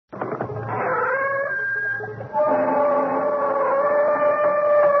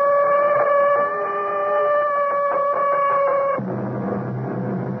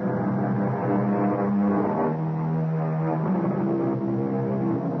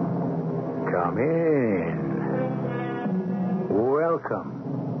Come in.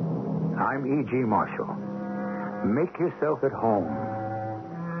 Welcome. I'm E.G. Marshall. Make yourself at home.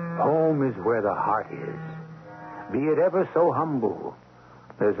 Home is where the heart is. Be it ever so humble,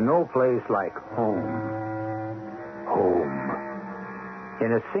 there's no place like home. Home.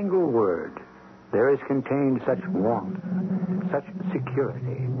 In a single word, there is contained such warmth, such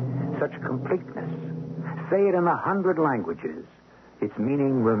security, such completeness. Say it in 100 languages. Its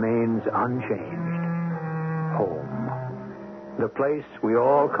meaning remains unchanged. Home. The place we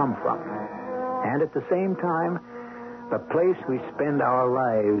all come from. And at the same time, the place we spend our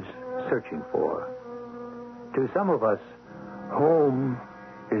lives searching for. To some of us, home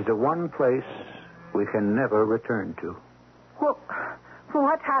is the one place we can never return to. Well,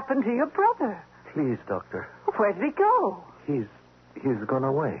 what happened to your brother? Please, Doctor. Where did he go? He's gone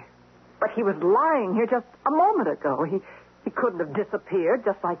away. But he was lying here just a moment ago. He couldn't have disappeared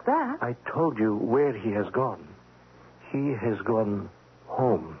just like that. I told you where he has gone. He has gone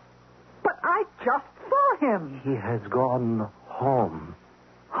home. But I just saw him. He has gone home.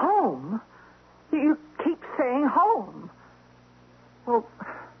 Home? You keep saying home. Well,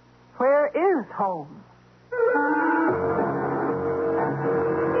 where is home?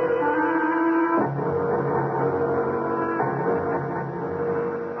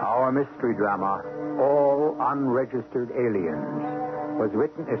 Our mystery drama, All Unregistered Aliens, was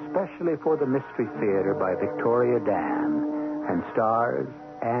written especially for the Mystery Theater by Victoria Dan and stars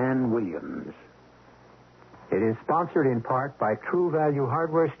Ann Williams. It is sponsored in part by True Value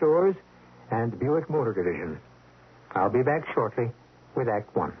Hardware Stores and Buick Motor Division. I'll be back shortly with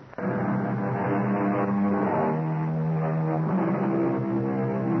Act One.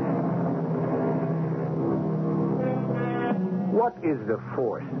 What is the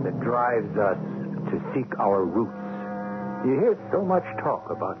force that drives us to seek our roots? You hear so much talk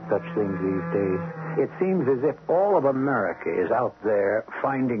about such things these days. It seems as if all of America is out there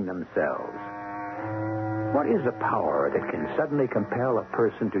finding themselves. What is the power that can suddenly compel a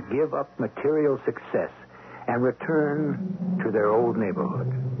person to give up material success and return to their old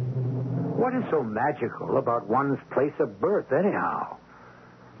neighborhood? What is so magical about one's place of birth, anyhow?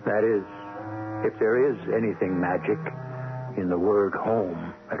 That is, if there is anything magic in the word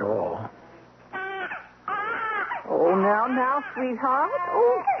home at all. Oh, now, sweetheart.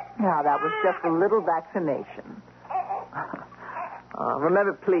 Oh, now, that was just a little vaccination.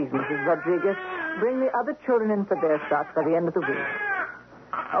 Remember, please, Mrs. Rodriguez, bring the other children in for their shots by the end of the week.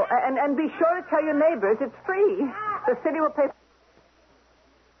 Oh, and be sure to tell your neighbors it's free. The city will pay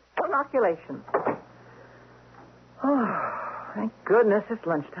for inoculation. Oh, thank goodness it's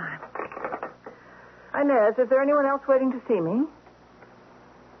lunchtime. Inez, is there anyone else waiting to see me?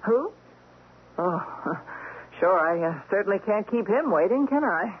 Who? Oh, sure, I certainly can't keep him waiting, can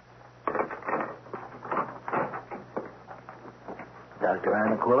I? Dr.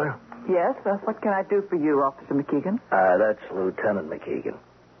 Anna Quiller? Yes, what can I do for you, Officer McKeegan? That's Lieutenant McKeegan.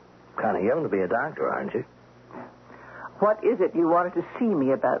 Kind of young to be a doctor, aren't you? What is it you wanted to see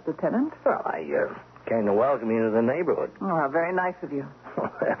me about, Lieutenant? Well, I came to welcome you to the neighborhood. Oh, how very nice of you.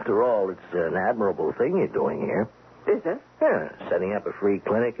 After all, it's an admirable thing you're doing here. Is it? Yeah, setting up a free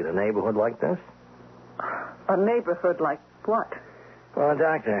clinic in a neighborhood like this. A neighborhood like what? Well,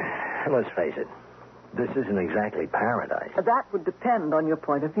 Doctor, let's face it. This isn't exactly paradise. That would depend on your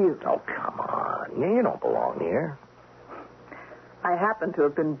point of view. Oh, come on. You don't belong here. I happen to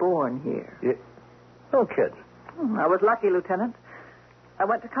have been born here. No kidding. I was lucky, Lieutenant. I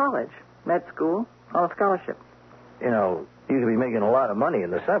went to college, med school, on a scholarship. You know, you could be making a lot of money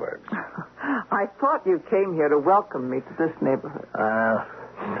in the suburbs. I thought you came here to welcome me to this neighborhood.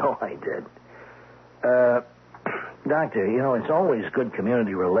 No, I did. Doctor, you know, it's always good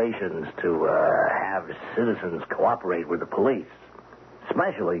community relations to have citizens cooperate with the police,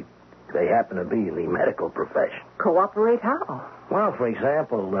 especially if they happen to be in the medical profession. Cooperate how? Well, for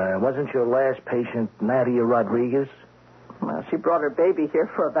example, wasn't your last patient Nadia Rodriguez? Well, she brought her baby here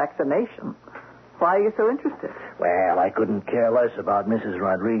for a vaccination. Why are you so interested? Well, I couldn't care less about Mrs.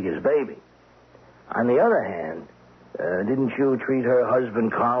 Rodriguez's baby. On the other hand, didn't you treat her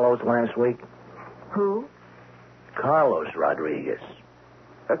husband Carlos last week? Who? Carlos Rodriguez.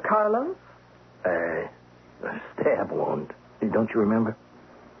 Carlos? A stab wound. Don't you remember?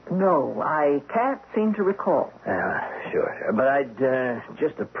 No, I can't seem to recall. Sure. But I'd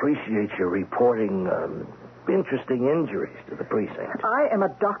just appreciate your reporting interesting injuries to the precinct. I am a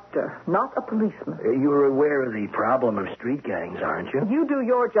doctor, not a policeman. You're aware of the problem of street gangs, aren't you? You do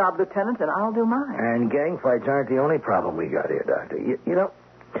your job, Lieutenant, and I'll do mine. And gang fights aren't the only problem we got here, Doctor. You know,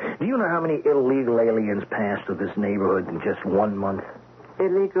 do you know how many illegal aliens passed through this neighborhood in just 1 month?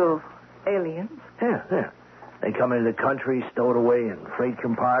 Illegal Aliens? Yeah. They come into the country, stowed away in freight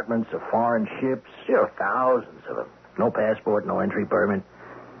compartments of foreign ships. Thousands of them. No passport, no entry permit.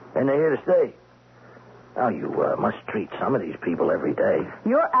 And they're here to stay. Now, you must treat some of these people every day.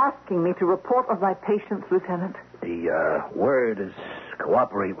 You're asking me to report on my patients, Lieutenant? The word is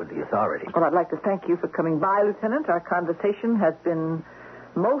cooperate with the authorities. Well, I'd like to thank you for coming by, Lieutenant. Our conversation has been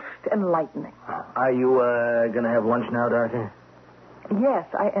most enlightening. Are you going to have lunch now, Doctor? Yes,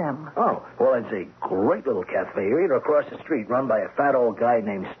 I am. Oh, well, it's a great little cafe right across the street run by a fat old guy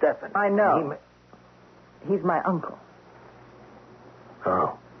named Stephan. I know. He's my uncle.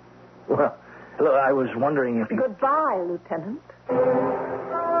 Oh. Well, look, I was wondering if you... Goodbye, Lieutenant.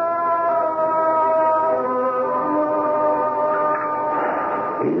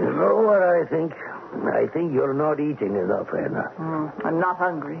 You know what I think? I think you're not eating enough, Anna. I'm not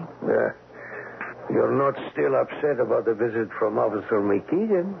hungry. You're not still upset about the visit from Officer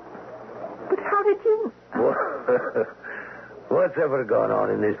McKeegan? But how did you... What's ever gone on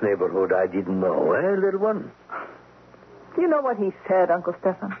in this neighborhood I didn't know, little one? Do you know what he said, Uncle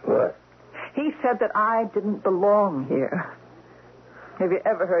Stephan? What? He said that I didn't belong here. Have you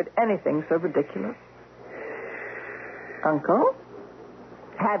ever heard anything so ridiculous? Uncle?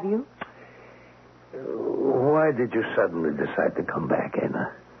 Have you? Why did you suddenly decide to come back,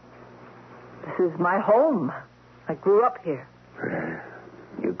 Anna? This is my home. I grew up here.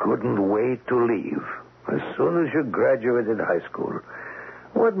 You couldn't wait to leave. As soon as you graduated high school.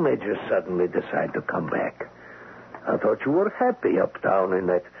 What made you suddenly decide to come back? I thought you were happy uptown in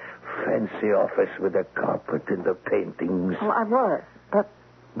that fancy office with the carpet and the paintings. Well, I was, but...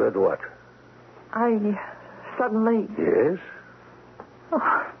 But what? I suddenly... Yes?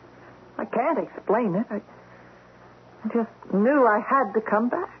 Oh, I can't explain it. I just knew I had to come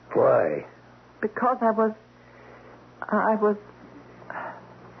back. Why? Because I was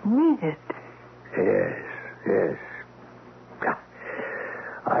needed. Yes.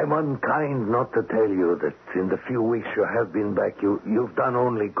 I'm unkind not to tell you that in the few weeks you have been back, you've done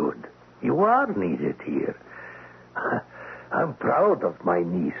only good. You are needed here. I'm proud of my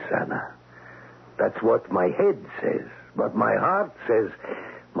niece, Anna. That's what my head says. But my heart says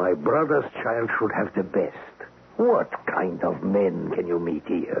my brother's child should have the best. What kind of men can you meet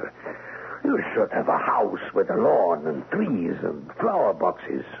here? You should have a house with a lawn and trees and flower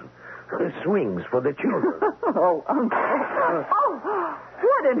boxes. Swings for the children. Oh, Uncle. Oh,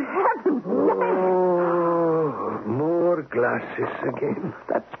 what in heaven's name? Oh, more glasses again.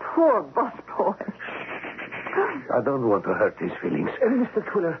 That poor busboy. I don't want to hurt his feelings. Mr.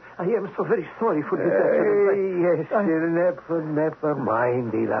 Quiller, I am so very sorry for this accident. Never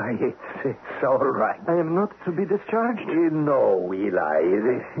mind, Eli. It's all right. I am not to be discharged? No, Eli.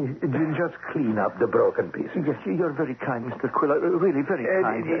 Just clean up the broken pieces. Yes, you're very kind, Mr. Quiller. Really very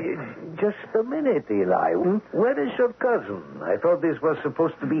kind. Just a minute, Eli. Where is your cousin? I thought this was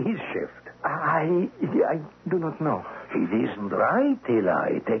supposed to be his shift. I do not know. It isn't right,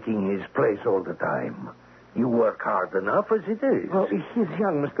 Eli, taking his place all the time. You work hard enough as it is. Well, he's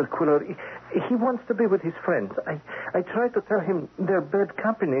young, Mr. Quiller. He wants to be with his friends. I try to tell him they're bad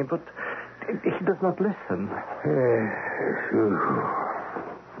company, but he does not listen.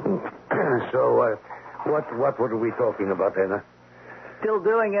 So, what were we talking about, Anna? Still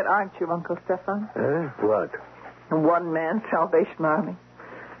doing it, aren't you, Uncle Stephan? What? A one-man Salvation Army.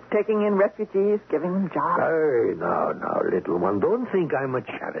 Taking in refugees, giving them jobs. Hey, now, little one. Don't think I'm a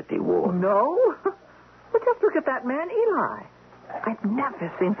charity ward. No? Well, just look at that man, Eli. I've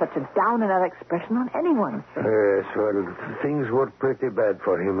never seen such a down-and-out expression on anyone's face. Yes, well, things were pretty bad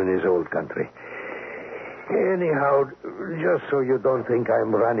for him in his old country. Anyhow, just so you don't think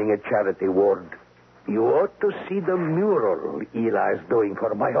I'm running a charity ward, you ought to see the mural Eli's doing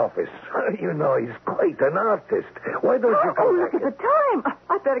for my office. You know, he's quite an artist. Why don't you come look back? at the time.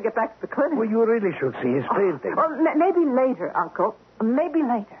 I'd better get back to the clinic. Well, you really should see his painting. Well, maybe later, Uncle. Maybe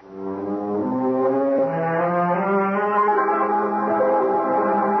later.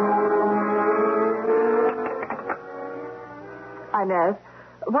 Inez,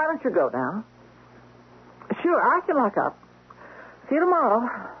 why don't you go now? Sure, I can lock up. See you tomorrow.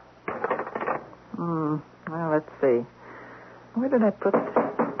 Well, let's see. Where did I put it?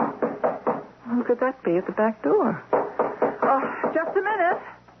 Who could that be at the back door? Oh, just a minute.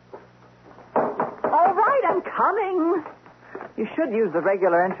 All right, I'm coming. You should use the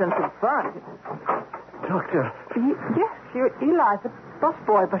regular entrance in front. Doctor. Yes, you're Eli, the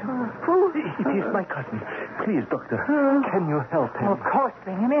busboy, but who? It is my cousin. Please, doctor, can you help him? Well, of course,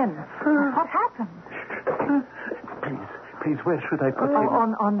 bring him in. What happened? Please, where should I put him?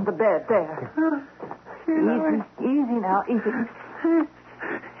 On the bed, there. Easy now, easy.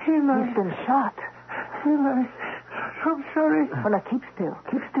 Eli. He's been shot. Eli, I'm sorry. Oh, now, keep still.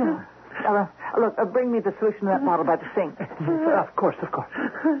 Keep still. Look, bring me the solution to that bottle by the sink. Of course. It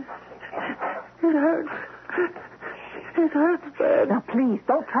hurts. It hurts bad. Now, please,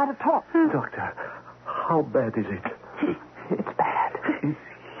 don't try to talk. Doctor, how bad is it? It's bad. Is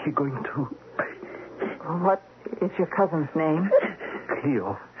he going to... What is your cousin's name?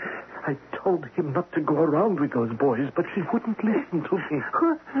 Cleo. I told him not to go around with those boys, but she wouldn't listen to me.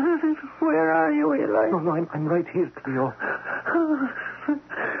 Where are you, Eli? No, I'm right here, Cleo.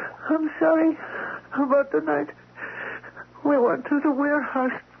 I'm sorry about the night. We went to the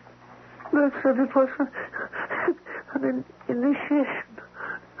warehouse. They said it was an initiation.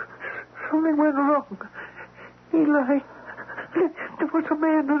 Something went wrong. Eli, there was a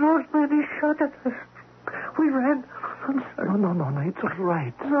man, an old man. He shot at us. We ran. I'm sorry. No, it's all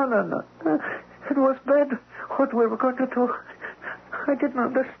right. No. It was bad what we were going to do. I didn't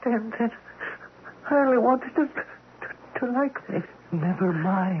understand then. I only wanted them to like me. Never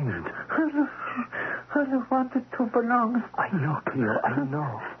mind. I only wanted to belong. I know, Cleo, I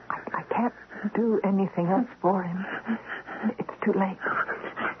know. I can't do anything else for him. It's too late.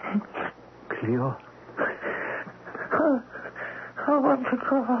 Cleo, I want to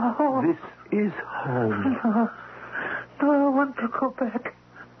go home. this is home. No, I want to go back.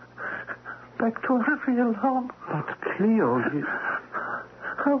 Back to a real home. But Cleo,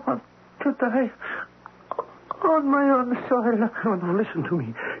 I want to die on my own soil. No, listen to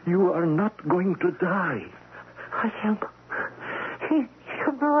me. You are not going to die. I am. You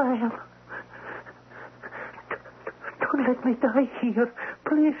know I am. Don't let me die here,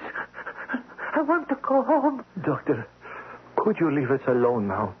 please. I want to go home. Doctor, could you leave us alone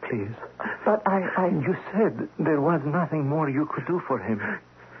now, please? But You said there was nothing more you could do for him.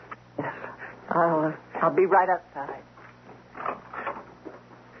 Yes. I'll be right outside.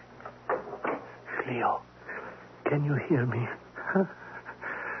 Cleo, can you hear me?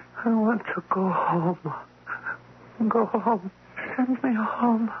 I want to go home. Go home. Send me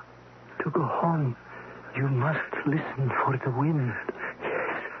home. To go home, you must listen for the wind.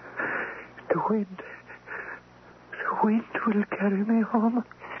 Yes. The wind. The wind will carry me home.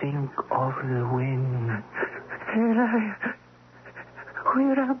 Think of the wind. Eli,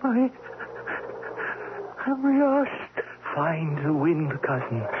 where am I? I'm lost. Find the wind,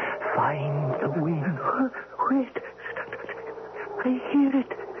 cousin. Find the wind. Wait. I hear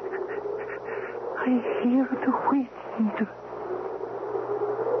it. I hear the wind.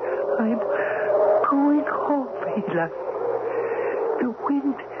 I'm going home, Eli. The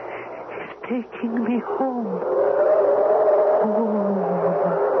wind is taking me home. Home.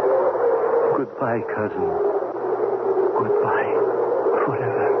 Goodbye, cousin. Goodbye.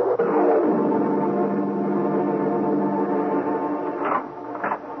 Forever.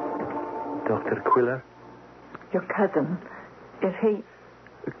 Dr. Quiller? Your cousin, is he...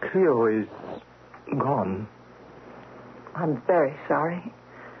 Cleo is gone. I'm very sorry.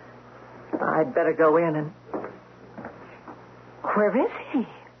 I'd better go in and... Where is he?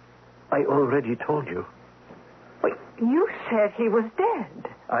 I already told you. Wait, you said he was dead.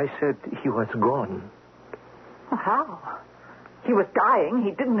 I said he was gone. Well, how? He was dying.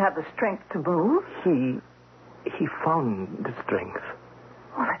 He didn't have the strength to move. He found the strength.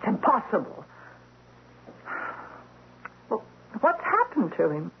 Oh, that's impossible. Well, what's happened to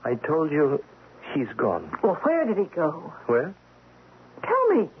him? I told you he's gone. Well, where did he go? Where? Tell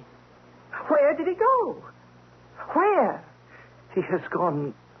me. Where did he go? Where? He has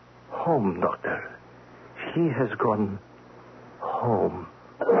gone home, Doctor. He has gone home.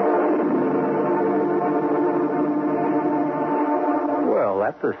 Well,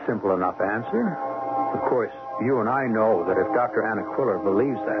 that's a simple enough answer. Of course, you and I know that if Dr. Anna Quiller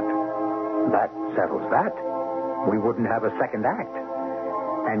believes that settles that. We wouldn't have a second act.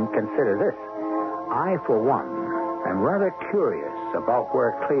 And consider this. I, for one, am rather curious about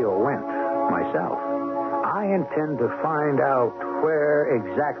where Cleo went myself. I intend to find out where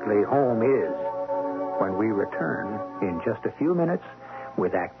exactly home is when we return in just a few minutes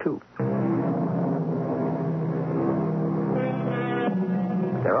with Act Two.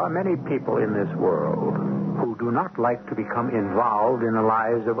 There are many people in this world who do not like to become involved in the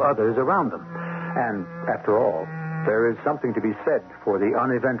lives of others around them. And, after all, there is something to be said for the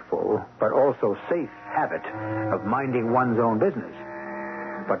uneventful but also safe habit of minding one's own business.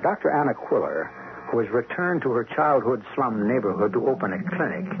 But Dr. Anna Quiller, who has returned to her childhood slum neighborhood to open a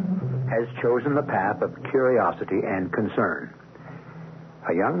clinic, has chosen the path of curiosity and concern.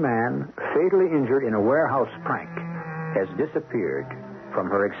 A young man, fatally injured in a warehouse prank, has disappeared from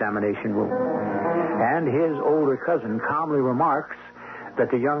her examination room. And his older cousin calmly remarks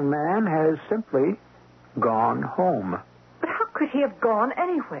that the young man has simply gone home. But how could he have gone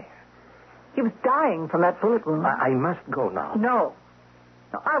anywhere? He was dying from that bullet wound. I must go now. No.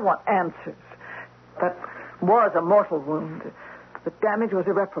 No, I want answers. That was a mortal wound. The damage was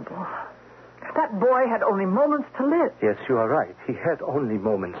irreparable. That boy had only moments to live. Yes, you are right. He had only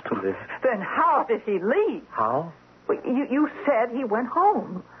moments to live. Then how did he leave? How? Well, you said he went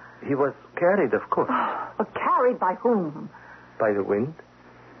home. He was carried, of course. But carried by whom? By the wind.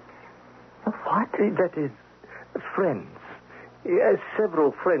 What? That is, friends.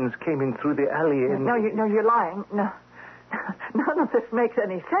 Several friends came in through the alley and... No, you're lying. No. None of this makes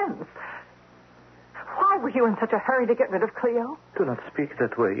any sense. Why were you in such a hurry to get rid of Cleo? Do not speak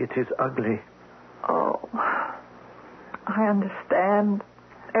that way. It is ugly. Oh, I understand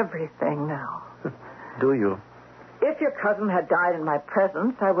everything now. Do you? If your cousin had died in my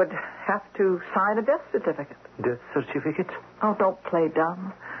presence, I would have to sign a death certificate. Death certificate? Oh, don't play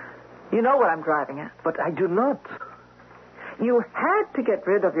dumb. You know what I'm driving at. But I do not. You had to get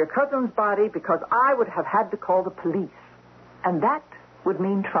rid of your cousin's body because I would have had to call the police. And that would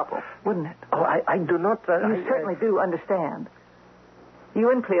mean trouble, wouldn't it? Oh, I do not... You certainly do understand. You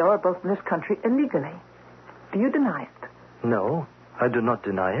and Cleo are both in this country illegally. Do you deny it? No, I do not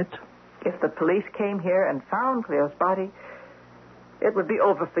deny it. If the police came here and found Cleo's body, it would be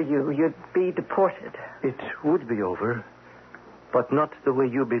over for you. You'd be deported. It would be over, but not the way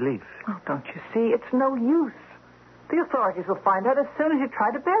you believe. Oh, don't you see? It's no use. The authorities will find out as soon as you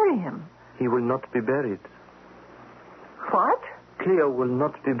try to bury him. He will not be buried. What? Cleo will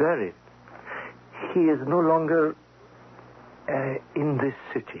not be buried. He is no longer in this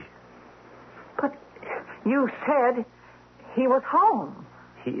city. But you said he was home.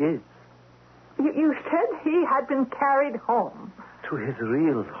 He is. You said he had been carried home. To his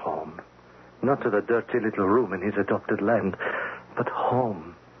real home. Not to the dirty little room in his adopted land, but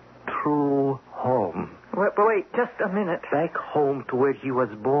home. True home. Wait, just a minute. Back home to where he was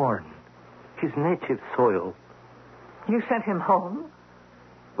born. His native soil. You sent him home?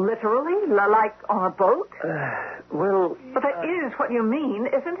 Literally? Like on a boat? Well... But that is what you mean,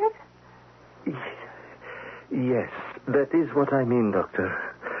 isn't it? Yes, that is what I mean, Doctor.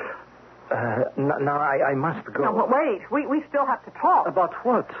 Now I must go. No, but wait. We still have to talk. About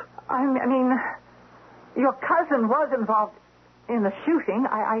what? I mean, your cousin was involved in the shooting.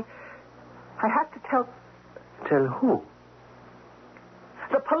 I have to tell... Tell who?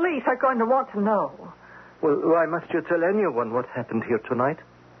 The police are going to want to know. Well, why must you tell anyone what happened here tonight?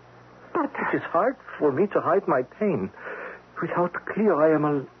 But... It is hard for me to hide my pain. Without Cleo, I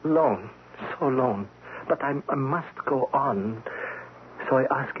am alone. So alone. But I must go on. So I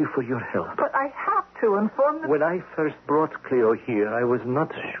ask you for your help. But I have to inform the... When I first brought Cleo here, I was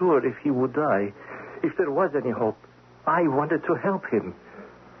not sure if he would die. If there was any hope. I wanted to help him.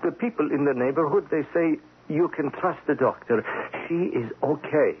 The people in the neighborhood, they say, you can trust the doctor. She is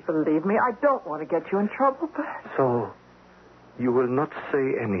okay. Believe me, I don't want to get you in trouble, but... So, you will not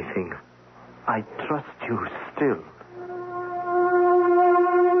say anything. I trust you still.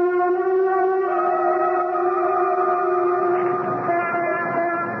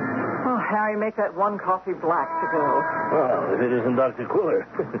 Oh, Harry, make that one coffee black to go. Well, if it isn't Dr. Quiller.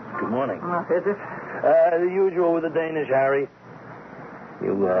 Good morning. Is it? The usual with the Danish, Harry.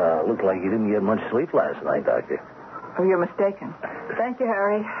 You look like you didn't get much sleep last night, Doctor. Oh, you're mistaken. Thank you,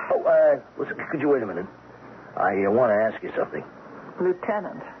 Harry. Oh, listen, could you wait a minute? I want to ask you something.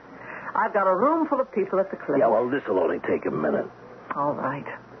 Lieutenant, I've got a room full of people at the clinic. Yeah, well, this will only take a minute. All right.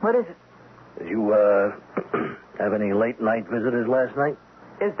 What is it? Did you, have any late-night visitors last night?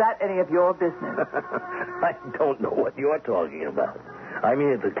 Is that any of your business? I don't know what you're talking about. I'm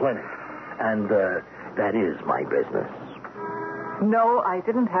here at the clinic, and that is my business. No, I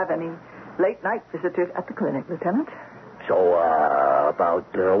didn't have any late-night visitors at the clinic, Lieutenant. So, about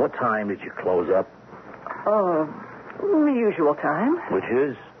what time did you close up? The usual time. Which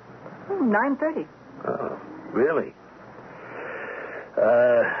is? 9:30. Really?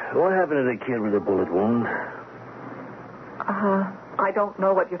 What happened to the kid with the bullet wound? I don't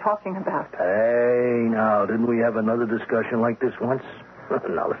know what you're talking about. Hey, now, didn't we have another discussion like this once?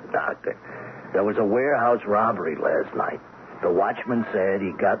 No, Doctor. There was a warehouse robbery last night. The watchman said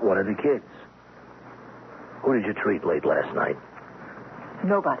he got one of the kids. Who did you treat late last night?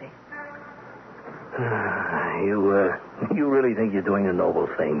 Nobody. You really think you're doing a noble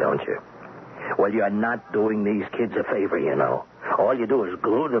thing, don't you? Well, you're not doing these kids a favor, you know. All you do is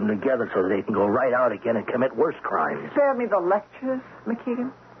glue them together so they can go right out again and commit worse crimes. Spare me the lectures,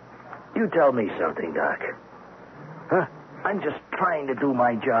 McKeegan. You tell me something, Doc. Huh? I'm just trying to do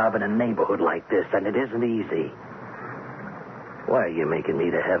my job in a neighborhood like this, and it isn't easy. Why are you making me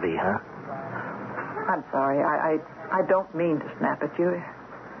the heavy, huh? I'm sorry. I don't mean to snap at you.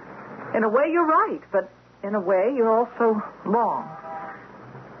 In a way, you're right, but in a way, you're also wrong.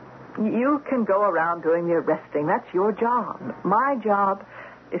 You can go around doing the arresting. That's your job. My job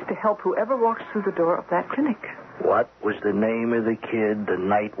is to help whoever walks through the door of that clinic. What was the name of the kid the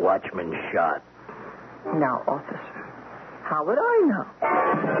night watchman shot? Now, officer, how would I know?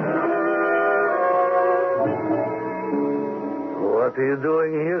 What are you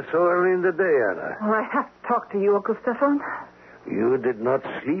doing here so early in the day, Anna? Well, I have to talk to you, Uncle Stefan. You did not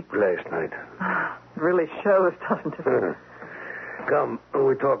sleep last night. It really shows, doesn't it? Come,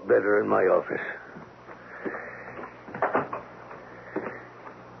 we talk better in my office.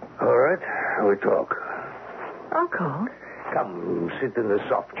 All right, we talk. Uncle? Come, sit in the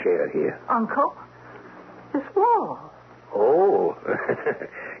soft chair here. Uncle? This wall. Oh,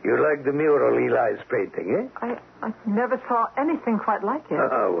 you like the mural Eli's painting, eh? I never saw anything quite like it.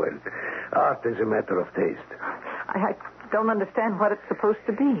 Oh, well, art is a matter of taste. I don't understand what it's supposed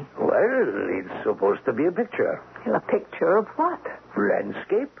to be. Well, it's supposed to be a picture. A picture of what?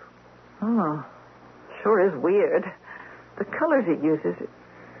 Landscape. Oh, sure is weird. The colors it uses,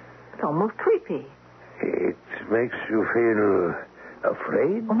 it's almost creepy. It makes you feel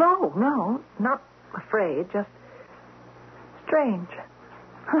afraid? No, not afraid, just strange.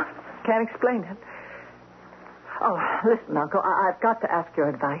 Can't explain it. Oh, listen, Uncle, I've got to ask your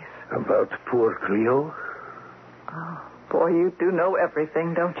advice. About poor Cleo? Oh, boy, you do know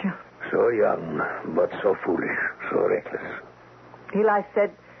everything, don't you? So young, but so foolish, so reckless. Eli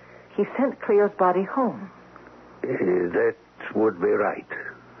said he sent Cleo's body home. That would be right.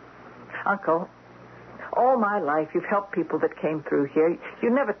 Uncle, all my life you've helped people that came through here. You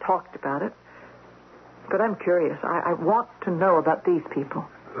never talked about it. But I'm curious. I want to know about these people.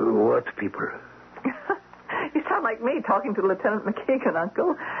 What people? You sound like me talking to Lieutenant McKeegan,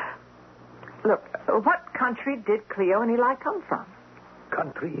 Uncle. Look, what country did Cleo and Eli come from?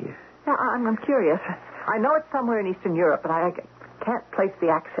 Country? Yeah, I'm curious. I know it's somewhere in Eastern Europe, but I can't place the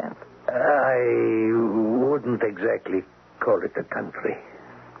accent. I wouldn't exactly call it a country.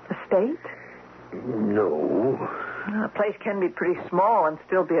 A state? No. A place can be pretty small and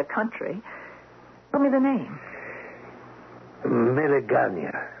still be a country. Tell me the name.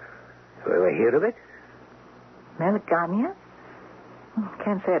 Melegania. You ever hear of it? Melegania?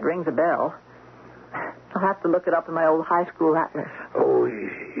 Can't say it rings a bell. I'll have to look it up in my old high school atlas. Oh,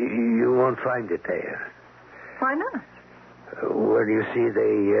 you won't find it there. Why not? Well, you see,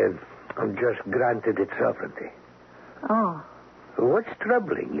 they just granted it sovereignty. Oh. What's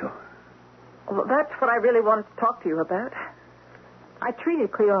troubling you? Well, that's what I really wanted to talk to you about. I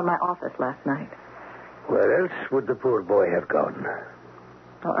treated Cleo in my office last night. Where else would the poor boy have gone?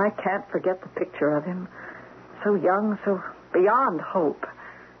 Oh, I can't forget the picture of him. So young, so beyond hope.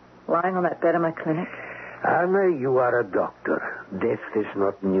 Lying on that bed in my clinic. Anna, you are a doctor. Death is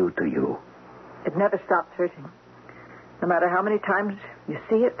not new to you. It never stops hurting. No matter how many times you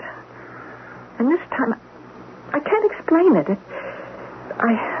see it. And this time, I can't explain it.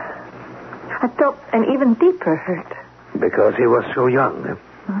 I felt an even deeper hurt. Because he was so young.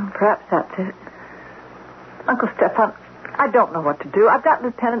 Perhaps that's it. Uncle Stefan, I don't know what to do. I've got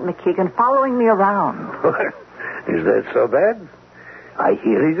Lieutenant McKeegan following me around. Is that so bad? I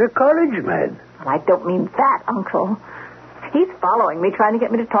hear he's a college man. Well, I don't mean that, Uncle. He's following me, trying to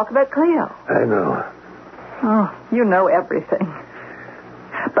get me to talk about Cleo. I know. Oh, you know everything.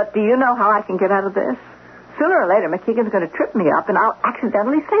 But do you know how I can get out of this? Sooner or later, McKeegan's going to trip me up, and I'll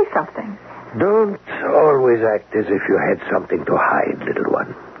accidentally say something. Don't always act as if you had something to hide, little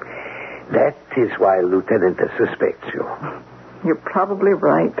one. That is why Lieutenant suspects you. You're probably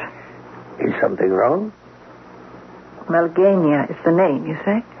right. Is something wrong? Melgania is the name, you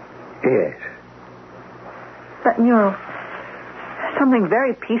say? Yes. But, you know, something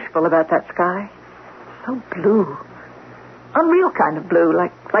very peaceful about that sky. So blue. Unreal kind of blue,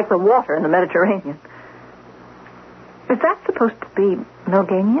 like the water in the Mediterranean. Is that supposed to be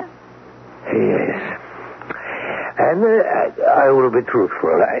Melgania? Yes. And I will be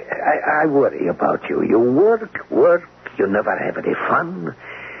truthful. I worry about you. You work. You never have any fun.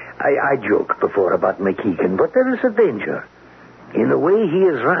 I joked before about McKeegan, but there is a danger. In a way, he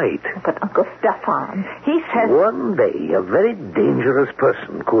is right. But Uncle Stefan, he says... One day, a very dangerous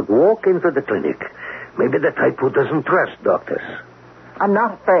person could walk into the clinic. Maybe the type who doesn't trust doctors. I'm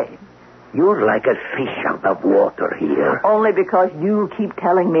not afraid. You're like a fish out of water here. Only because you keep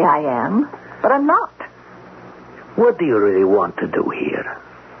telling me I am. But I'm not. What do you really want to do here?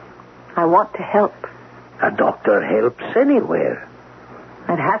 I want to help. A doctor helps anywhere.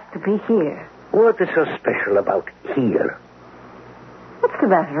 It has to be here. What is so special about here? What's the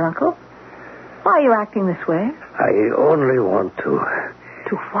matter, Uncle? Why are you acting this way? I only want to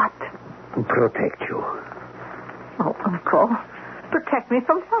To what? protect you Oh, Uncle. Protect me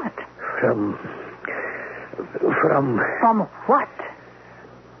from what? from... From what?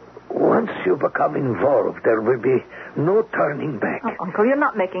 Once you become involved, there will be no turning back. Oh, Uncle, you're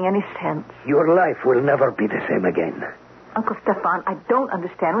not making any sense. Your life will never be the same again. Uncle Stefan, I don't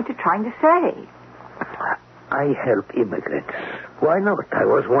understand what you're trying to say. I help immigrants. Why not? I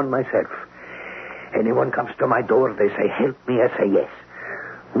was one myself. Anyone comes to my door, they say, help me, I say yes.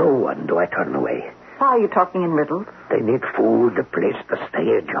 No one do I turn away. Why are you talking in riddles? They need food, a place to stay,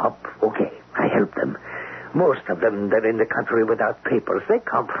 a job. Okay, I help them. Most of them, they're in the country without papers. They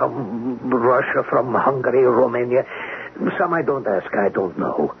come from Russia, from Hungary, Romania. Some I don't ask, I don't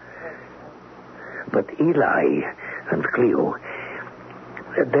know. But Eli and Cleo,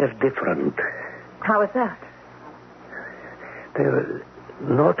 they're different. How is that? They're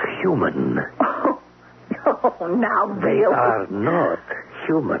not human. Oh, now, They really? are not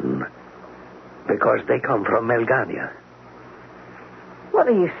human because they come from Melgania. What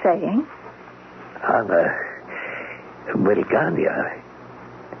are you saying? Anna, Melgania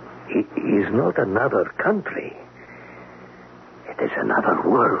is not another country. It is another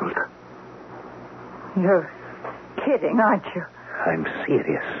world. You're kidding, aren't you? I'm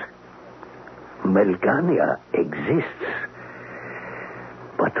serious. Melgania exists,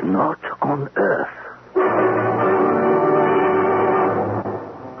 but not on Earth.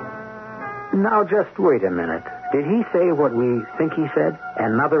 Now, just wait a minute. Did he say what we think he said?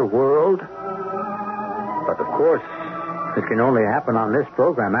 Another world? But, of course, it can only happen on this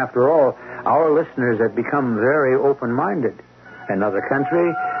program. After all, our listeners have become very open-minded. Another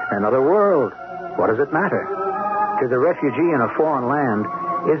country, another world. What does it matter? To the refugee in a foreign land,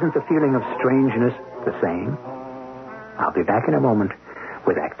 isn't the feeling of strangeness the same? I'll be back in a moment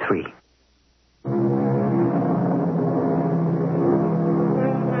with Act 3.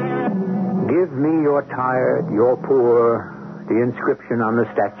 Give me your tired, your poor. The inscription on the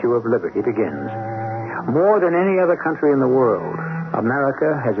Statue of Liberty begins. More than any other country in the world,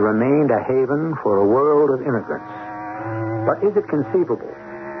 America has remained a haven for a world of immigrants. But is it conceivable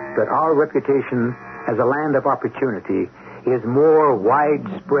that our reputation as a land of opportunity is more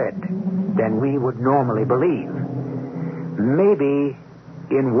widespread than we would normally believe? Maybe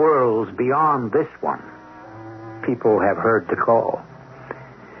in worlds beyond this one, people have heard the call.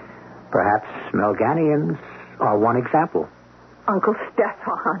 Perhaps Melganians are one example. Uncle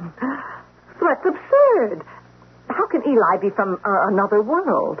Stefan, that's absurd. How can Eli be from another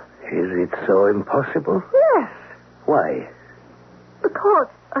world? Is it so impossible? Yes, Why? because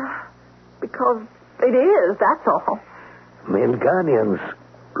it is, that's all. Melganians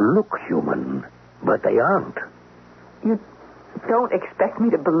look human, but they aren't. You don't expect me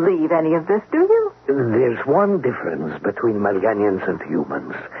to believe any of this, do you? There's one difference between Melganians and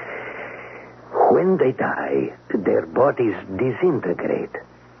humans. When they die, their bodies disintegrate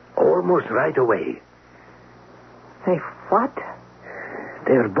almost right away. Say what?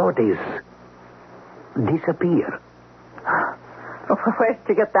 Their bodies disappear. Where'd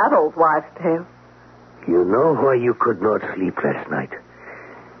you get that old wives' tale? You know why you could not sleep last night?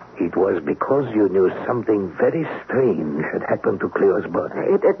 It was because you knew something very strange had happened to Cleo's body.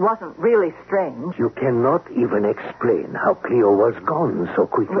 It wasn't really strange. You cannot even explain how Cleo was gone so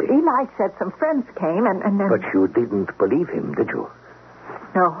quickly. Well, Eli said some friends came and then... But you didn't believe him, did you?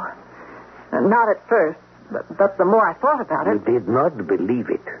 No. Not at first. But the more I thought about You it... did not believe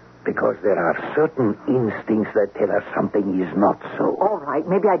it because there are certain instincts that tell us something is not so. All right,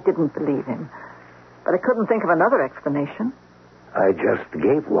 maybe I didn't believe him. But I couldn't think of another explanation. I just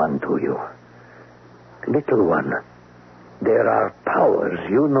gave one to you. Little one. There are powers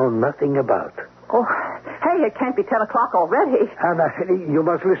you know nothing about. Oh, hey, it can't be 10 o'clock already. Anna, you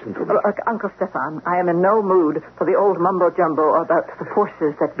must listen to me. Look, Uncle Stefan, I am in no mood for the old mumbo-jumbo about the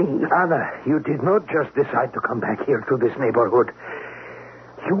forces that be. Anna, you did not just decide to come back here to this neighborhood.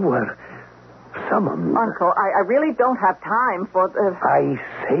 You were summoned. Uncle, I really don't have time for the... I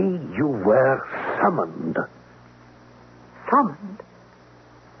say you were summoned. Summoned?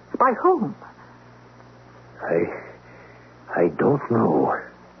 By whom? I don't know.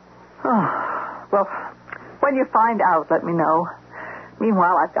 Oh, well, when you find out, let me know.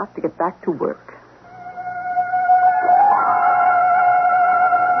 Meanwhile, I've got to get back to work.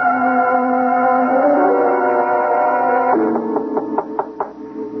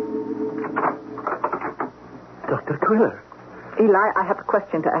 Dr. Quiller. Eli, I have a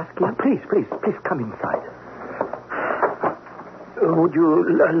question to ask you. Please come inside. Would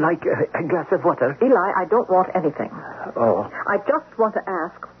you like a glass of water? Eli, I don't want anything. Oh. I just want to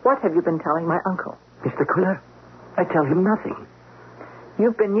ask, what have you been telling my uncle? Mr. Quiller, I tell him nothing.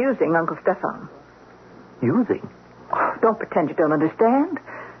 You've been using Uncle Stefan. Using? Don't pretend you don't understand.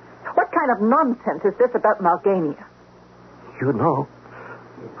 What kind of nonsense is this about Malgania? You know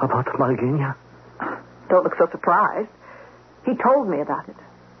about Malgania? Don't look so surprised. He told me about it.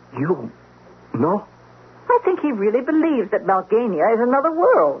 You know? I think he really believes that Malgania is another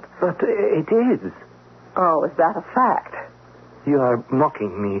world. But it is. Oh, is that a fact? You are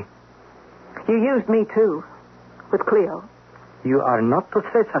mocking me. You used me, too, with Cleo. You are not to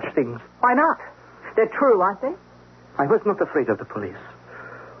say such things. Why not? They're true, aren't they? I was not afraid of the police.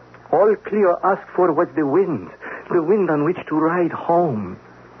 All Cleo asked for was the wind on which to ride home.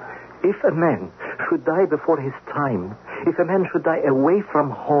 If a man should die before his time, if a man should die away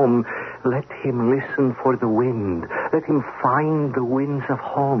from home, let him listen for the wind. Let him find the winds of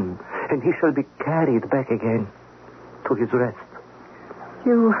home, and he shall be carried back again to his rest.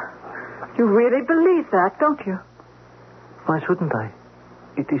 You really believe that, don't you? Why shouldn't I?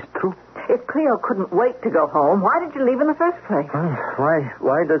 It is true. If Cleo couldn't wait to go home, why did you leave in the first place?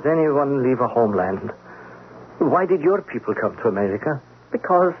 Why does anyone leave a homeland? Why did your people come to America?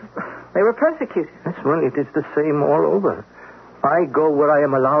 Because they were persecuted. Yes, well, it is the same all over. I go where I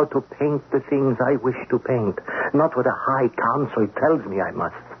am allowed to paint the things I wish to paint, not what a high council tells me I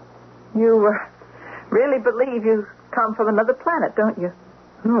must. You really believe you come from another planet, don't you?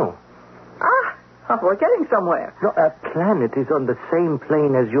 No. We're getting somewhere. No, a planet is on the same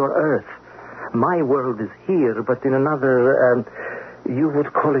plane as your Earth. My world is here, but in another, you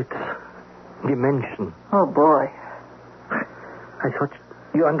would call it dimension. Oh, boy. I thought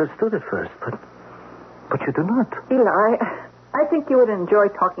you understood at first, but you do not. Eli, I think you would enjoy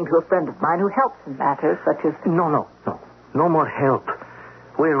talking to a friend of mine who helps in matters such as... No. No more help.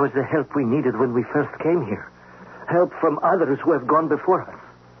 Where was the help we needed when we first came here? Help from others who have gone before us.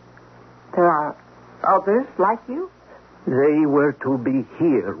 There are others like you? They were to be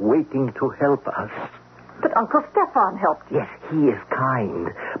here, waiting to help us. But Uncle Stefan helped you. Yes, he is kind,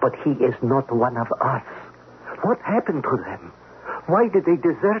 but he is not one of us. What happened to them? Why did they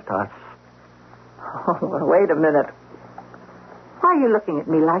desert us? Oh, well, wait a minute. Why are you looking at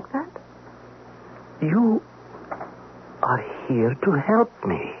me like that? You are here to help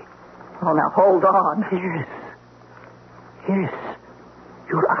me. Oh, now, hold on. Yes.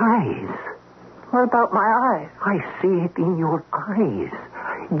 Your eyes. What about my eyes? I see it in your eyes.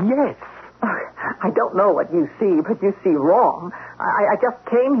 Yes. I don't know what you see, but you see wrong. I just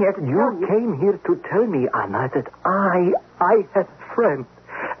came here to tell you... You came here to tell me, Anna, that I had a friend.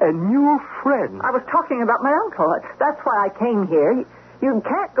 A new friend. I was talking about my uncle. That's why I came here. You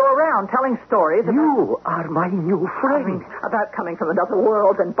can't go around telling stories about... You are my new friend. About coming from another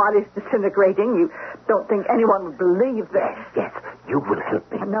world and bodies disintegrating. You don't think anyone would believe that? Yes. You will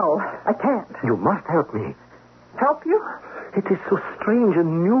help me. No, I can't. You must help me. Help you? It is so strange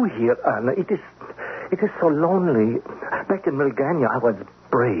and new here, Anna. It is so lonely. Back in Malgania, I was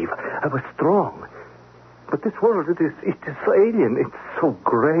brave. I was strong. But this world, it is so alien. It's so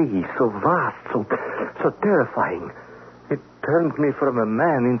gray, so vast, so terrifying. It turned me from a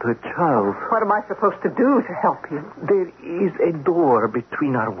man into a child. What am I supposed to do to help you? There is a door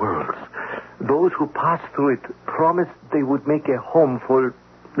between our worlds. Those who pass through it promised they would make a home for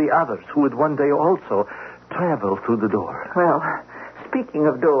the others who would one day also travel through the door. Well, speaking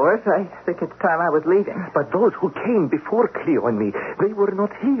of doors, I think it's time I was leaving. But those who came before Cleo and me, they were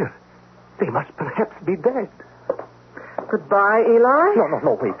not here. They must perhaps be dead. Goodbye, Eli?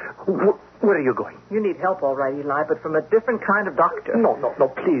 No, wait. Where are you going? You need help, all right, Eli, but from a different kind of doctor. No,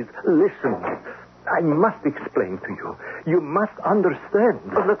 please, listen. I must explain to you. You must understand.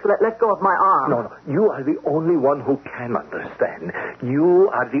 Oh, let go of my arm. No, you are the only one who can understand. You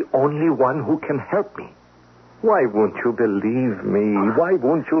are the only one who can help me. Why won't you believe me? Why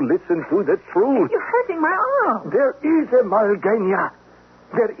won't you listen to the truth? You're hurting my arm. There is a Malgania.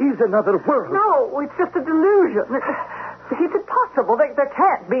 There is another world. No, it's just a delusion. It's impossible. There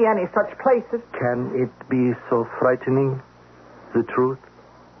can't be any such places. Can it be so frightening, the truth?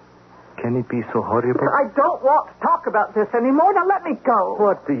 Can it be so horrible? I don't want to talk about this anymore. Now let me go.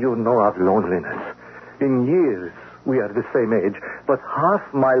 What do you know of loneliness? In years, we are the same age, but half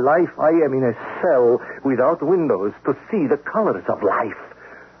my life I am in a cell without windows to see the colors of life.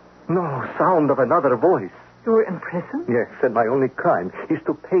 No sound of another voice. You're in prison? Yes, and my only crime is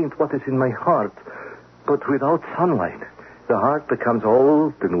to paint what is in my heart. But without sunlight, the heart becomes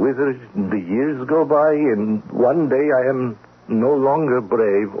old and withers, the years go by, and one day I am no longer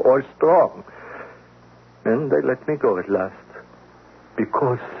brave or strong. And they let me go at last.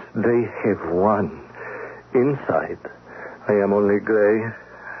 Because they have won. Inside, I am only gray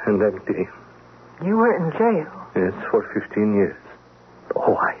and empty. You were in jail. Yes, for 15 years.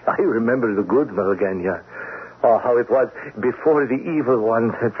 Oh, I remember the good Malgania. Oh, how it was before the evil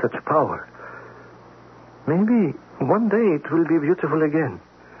ones had such power. Maybe one day it will be beautiful again.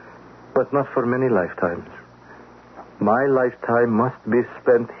 But not for many lifetimes. My lifetime must be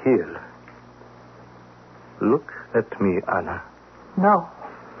spent here. Look at me, Anna. No.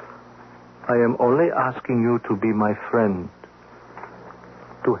 I am only asking you to be my friend.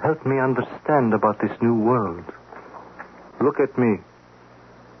 To help me understand about this new world. Look at me.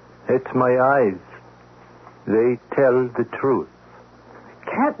 It's my eyes. They tell the truth.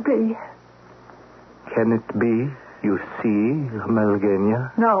 Can't be. Can it be you see,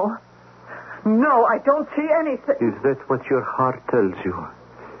 Malgenia? No. No, I don't see anything. Is that what your heart tells you?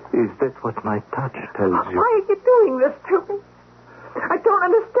 Is that what my touch tells you? Why are you doing this to me? I don't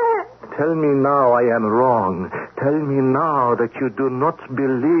understand. Tell me now I am wrong. Tell me now that you do not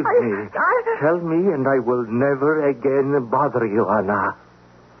believe me. Tell me and I will never again bother you, Anna.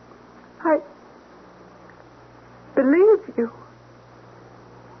 I believe you.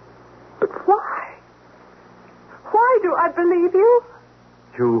 But why? Why do I believe you?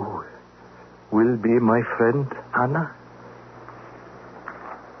 You will be my friend, Anna?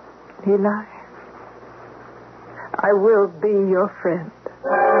 Eli, I will be your friend.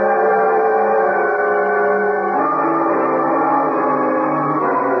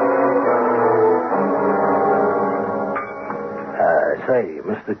 Say,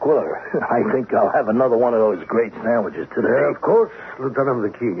 Mr. Quiller, I think I'll have another one of those great sandwiches today. Of course, Lieutenant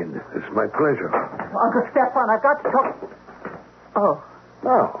McKeegan. It's my pleasure. Uncle Stefan, I've got to talk. Oh.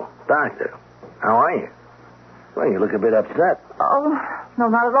 Oh, Doctor. How are you? Well, you look a bit upset. Oh, no,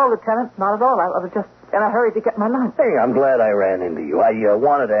 not at all, Lieutenant. Not at all. I was just in a hurry to get my lunch. Hey, I'm glad I ran into you. I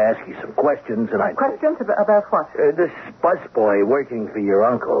wanted to ask you some questions, and I... Questions about what? This busboy working for your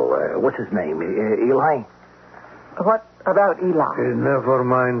uncle, what's his name? Eli? What about Eli? Never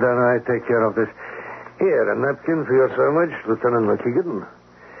mind, Anna. I take care of this. Here, a napkin for your sandwich, Lieutenant McKeegan.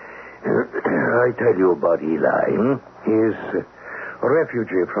 I tell you about Eli. He is a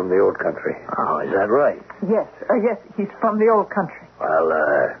refugee from the old country. Oh, is that right? Yes, he's from the old country. Well,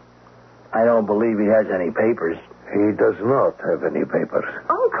 I don't believe he has any papers. He does not have any papers.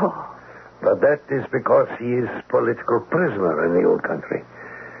 Uncle. But that is because he is political prisoner in the old country.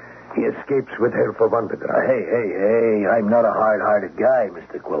 He escapes with help of underground. Hey, I'm not a hard-hearted guy,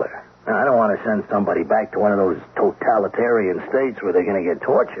 Mr. Quiller. I don't want to send somebody back to one of those totalitarian states where they're going to get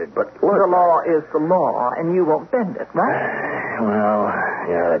tortured, but look... The law is the law, and you won't bend it, right? Well,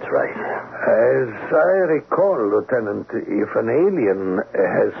 yeah, that's right. As I recall, Lieutenant, if an alien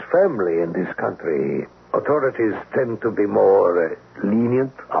has family in this country, authorities tend to be more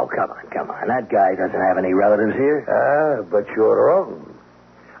lenient. Oh, come on. That guy doesn't have any relatives here. Ah, but you're wrong.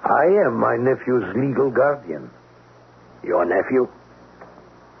 I am my nephew's legal guardian. Your nephew?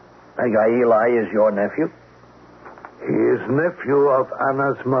 That guy Eli is your nephew? He is nephew of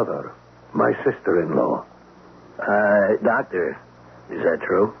Anna's mother, my sister-in-law. Doctor, is that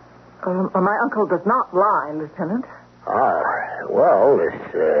true? My uncle does not lie, Lieutenant. Ah, well, this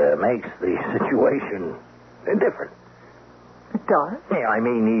makes the situation different. It does? Yeah, I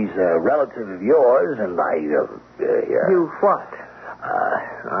mean, he's a relative of yours, and You what?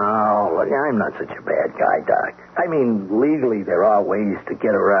 Look, I'm not such a bad guy, Doc. I mean, legally, there are ways to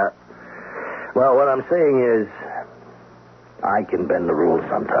get around. Well, what I'm saying is, I can bend the rules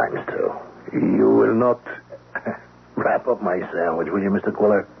sometimes, too. You will not wrap up my sandwich, will you, Mr.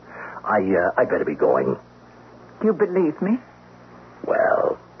 Quiller? I better be going. You believe me?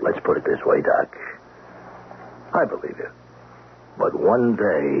 Well, let's put it this way, Doc. I believe you. But one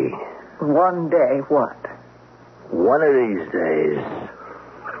day... One day what? One of these days,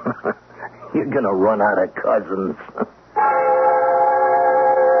 you're going to run out of cousins.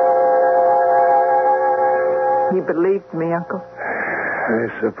 He believed me, Uncle? I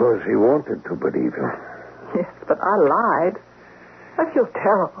suppose he wanted to believe you. Yes, but I lied. I feel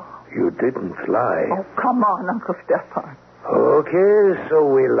terrible. You didn't lie. Oh, come on, Uncle Stefan. Okay, so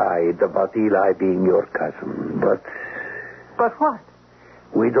we lied about Eli being your cousin, but... But what?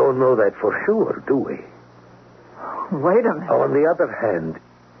 We don't know that for sure, do we? Wait a minute. On the other hand,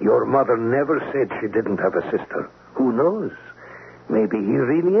 your mother never said she didn't have a sister. Who knows? Maybe he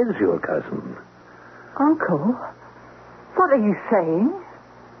really is your cousin. Uncle, what are you saying?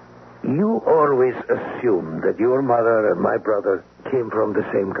 You always assumed that your mother and my brother came from the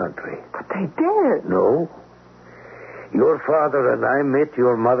same country. But they did. No. Your father and I met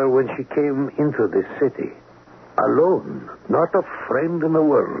your mother when she came into this city. Alone, not a friend in the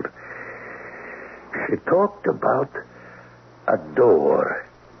world. She talked about a door.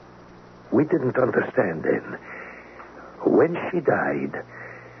 We didn't understand then. When she died,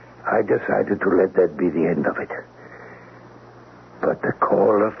 I decided to let that be the end of it. But the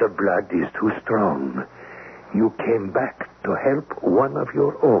call of the blood is too strong. You came back to help one of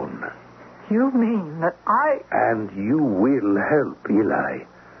your own. You mean that I... And you will help, Eli.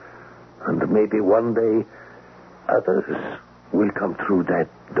 And maybe one day, others will come through that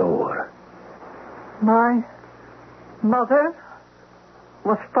door. My mother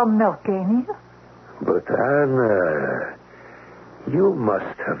was from Melgania? But, Anna, you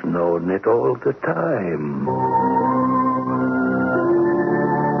must have known it all the time.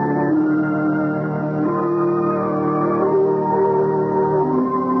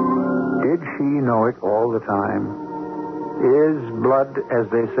 Did she know it all the time? Is blood, as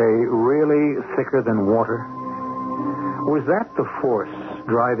they say, really thicker than water? Was that the force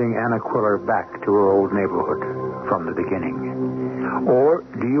driving Anna Quiller back to her old neighborhood from the beginning? Or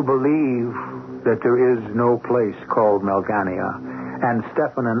do you believe that there is no place called Melgania, and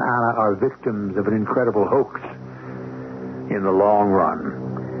Stefan and Anna are victims of an incredible hoax? In the long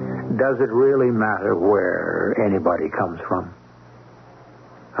run, does it really matter where anybody comes from?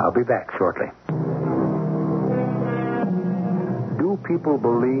 I'll be back shortly. Do people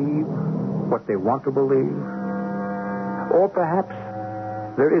believe what they want to believe? Or perhaps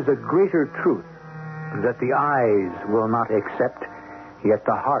there is a greater truth that the eyes will not accept, yet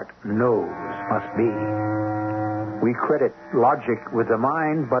the heart knows must be. We credit logic with the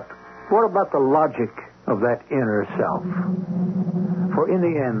mind, but what about the logic of that inner self? For in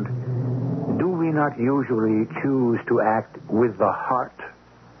the end, do we not usually choose to act with the heart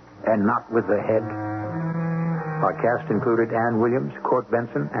and not with the head? Our cast included Ann Williams, Court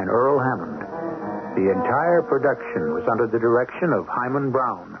Benson, and Earl Hammond. The entire production was under the direction of Hyman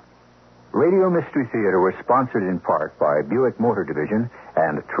Brown. Radio Mystery Theater was sponsored in part by Buick Motor Division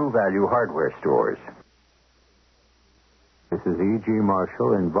and True Value Hardware Stores. This is E.G.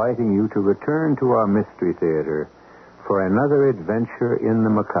 Marshall inviting you to return to our Mystery Theater for another adventure in the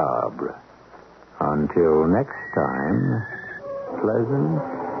macabre. Until next time, pleasant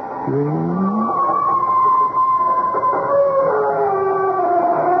dreams.